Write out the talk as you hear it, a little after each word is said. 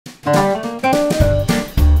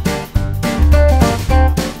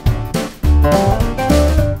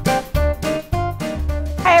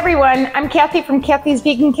Kathy from Kathy's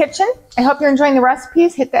Vegan Kitchen. I hope you're enjoying the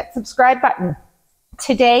recipes. Hit that subscribe button.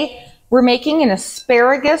 Today, we're making a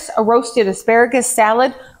roasted asparagus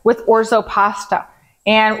salad with orzo pasta.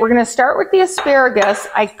 And we're gonna start with the asparagus.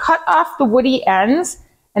 I cut off the woody ends,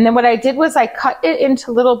 and then what I did was I cut it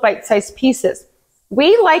into little bite-sized pieces.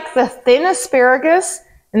 We like the thin asparagus,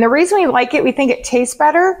 and the reason we like it, we think it tastes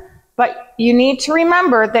better, but you need to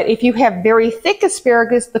remember that if you have very thick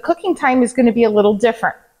asparagus, the cooking time is gonna be a little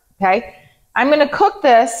different, okay? I'm gonna cook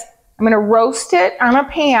this, I'm gonna roast it on a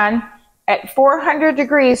pan at 400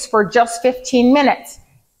 degrees for just 15 minutes.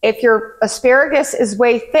 If your asparagus is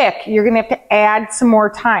way thick, you're gonna have to add some more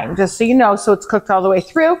time, just so you know, so it's cooked all the way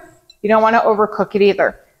through. You don't wanna overcook it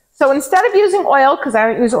either. So instead of using oil, because I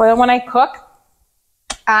don't use oil when I cook,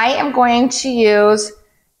 I am going to use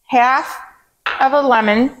half of a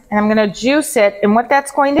lemon, and I'm gonna juice it, and what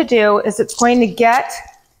that's going to do is it's going to get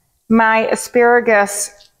my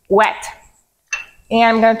asparagus wet.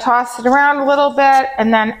 And I'm gonna toss it around a little bit,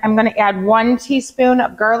 and then I'm gonna add 1 teaspoon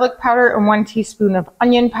of garlic powder and 1 teaspoon of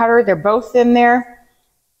onion powder. They're both in there.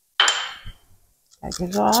 Gotta get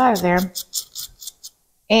it all out of there.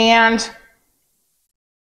 And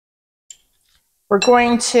we're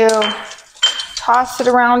going to toss it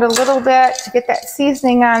around a little bit to get that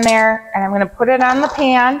seasoning on there, and I'm gonna put it on the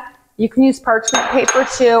pan. You can use parchment paper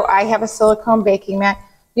too. I have a silicone baking mat.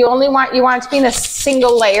 You want it to be in a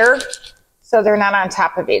single layer, so they're not on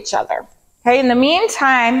top of each other. Okay, in the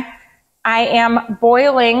meantime, I am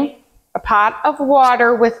boiling a pot of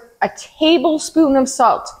water with a tablespoon of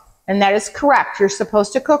salt. And that is correct. You're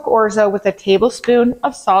supposed to cook orzo with a tablespoon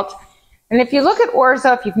of salt. And if you look at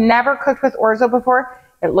orzo, if you've never cooked with orzo before,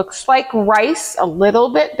 it looks like rice, a little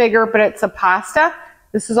bit bigger, but it's a pasta.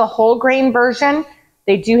 This is a whole grain version.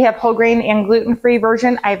 They do have whole grain and gluten-free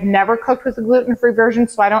version. I've never cooked with a gluten-free version,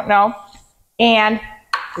 so I don't know. And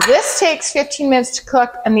this takes 15 minutes to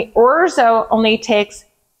cook, and the orzo only takes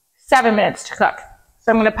 7 minutes to cook. So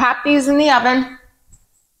I'm gonna pop these in the oven.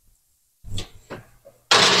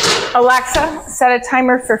 Alexa, set a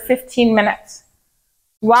timer for 15 minutes.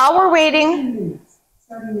 While we're waiting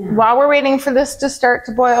for this to start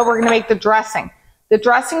to boil, we're gonna make the dressing. The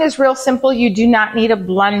dressing is real simple. You do not need a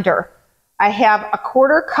blender. I have a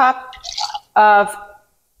 1/4 cup of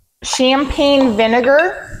champagne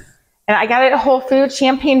vinegar. And I got it at Whole Foods.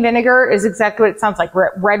 Champagne vinegar is exactly what it sounds like.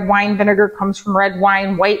 Red wine vinegar comes from red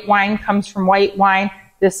wine. White wine comes from white wine.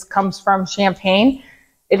 This comes from champagne.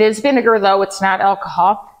 It is vinegar though, it's not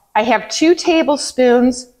alcohol. I have 2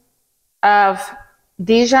 tablespoons of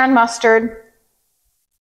Dijon mustard.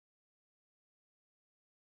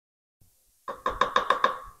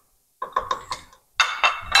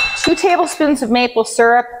 2 tablespoons of maple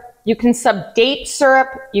syrup. You can sub date syrup.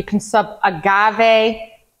 You can sub agave,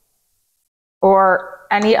 or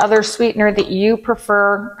any other sweetener that you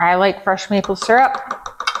prefer. I like fresh maple syrup.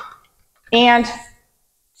 And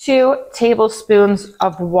 2 tablespoons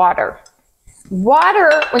of water.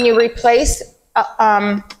 Water, when you replace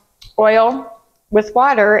oil with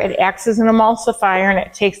water, it acts as an emulsifier, and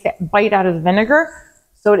it takes that bite out of the vinegar,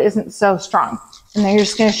 so it isn't so strong. And then you're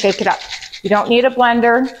just gonna shake it up. You don't need a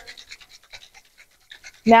blender.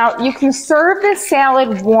 Now, you can serve this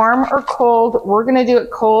salad warm or cold. We're gonna do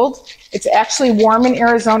it cold. It's actually warm in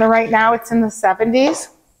Arizona right now. It's in the 70s.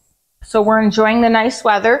 So we're enjoying the nice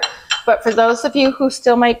weather. But for those of you who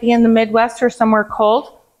still might be in the Midwest or somewhere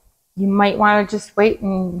cold, you might wanna just wait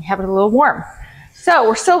and have it a little warm. So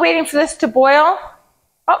we're still waiting for this to boil.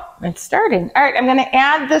 Oh, it's starting. All right, I'm gonna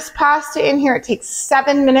add this pasta in here. It takes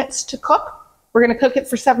 7 minutes to cook. We're gonna cook it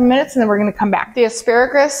for 7 minutes, and then we're gonna come back. The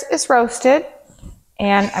asparagus is roasted.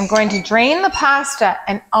 And I'm going to drain the pasta,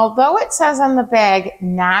 and although it says on the bag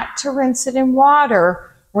not to rinse it in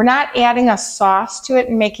water, we're not adding a sauce to it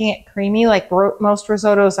and making it creamy like most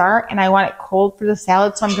risottos are, and I want it cold for the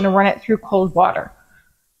salad, so I'm gonna run it through cold water.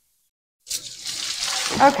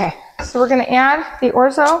 Okay, so we're gonna add the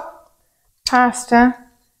orzo pasta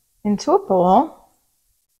into a bowl,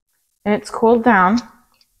 and it's cooled down.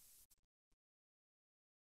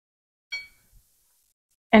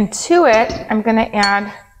 And to it, I'm gonna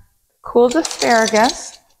add cooled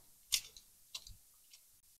asparagus.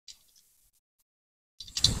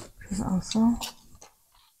 This is also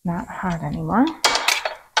not hot anymore.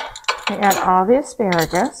 I add all the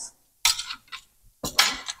asparagus.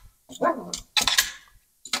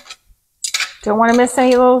 Don't want to miss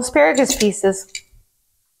any little asparagus pieces.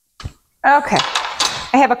 Okay,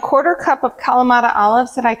 I have a 1/4 cup of Kalamata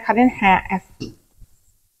olives that I cut in half.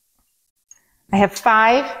 I have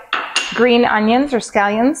 5 green onions or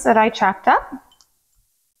scallions that I chopped up.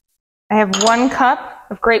 I have 1 cup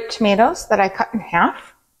of grape tomatoes that I cut in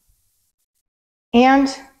half. And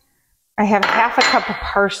I have half a cup of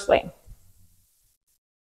parsley.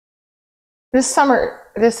 This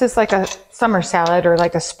is like a summer salad or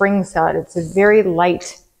like a spring salad. It's a very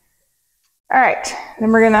light. All right,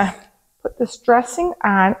 then we're gonna put this dressing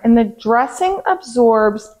on, and the dressing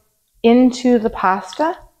absorbs into the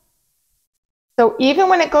pasta. So even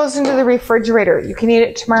when it goes into the refrigerator, you can eat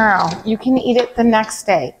it tomorrow. You can eat it the next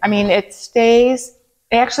day. I mean, it stays,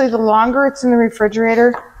 actually the longer it's in the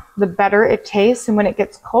refrigerator, the better it tastes. And when it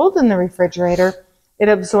gets cold in the refrigerator, it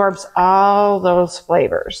absorbs all those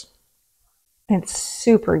flavors. It's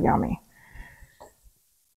super yummy.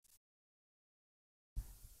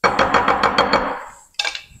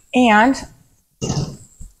 And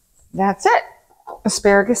that's it,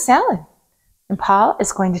 asparagus salad. And Paul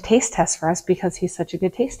is going to taste test for us because he's such a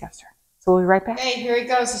good taste tester. So we'll be right back. Hey, here he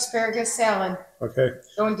goes, asparagus salad. Okay.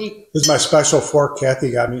 Going deep. This is my special fork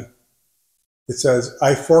Kathy got me. It says,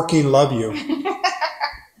 I forking love you.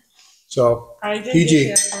 So, I did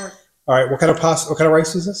PG. All right, what kind of pasta, what kind of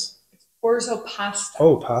rice is this? It's orzo pasta.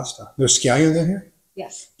 Oh, pasta. There's scallions in here?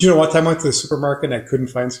 Yes. Do you know what time I went to the supermarket and I couldn't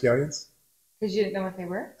find scallions? Because you didn't know what they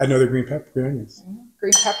were? I know they're green onions. Mm-hmm.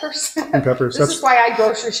 Green peppers? Green peppers. This is why I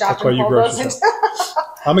grocery shop. That's why you grocery shop.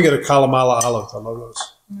 I'm going to get a Kalamala olive. I love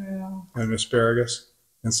those. Yeah. And asparagus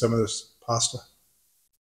and some of this pasta.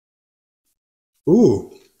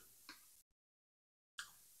 Ooh.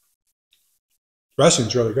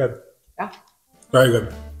 Dressing's really good. Yeah. Very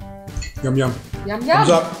good. Yum, yum. Yum, yum. Thumbs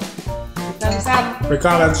up. Thumbs up. Great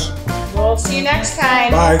comments. We'll see you next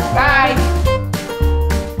time. Bye. Bye.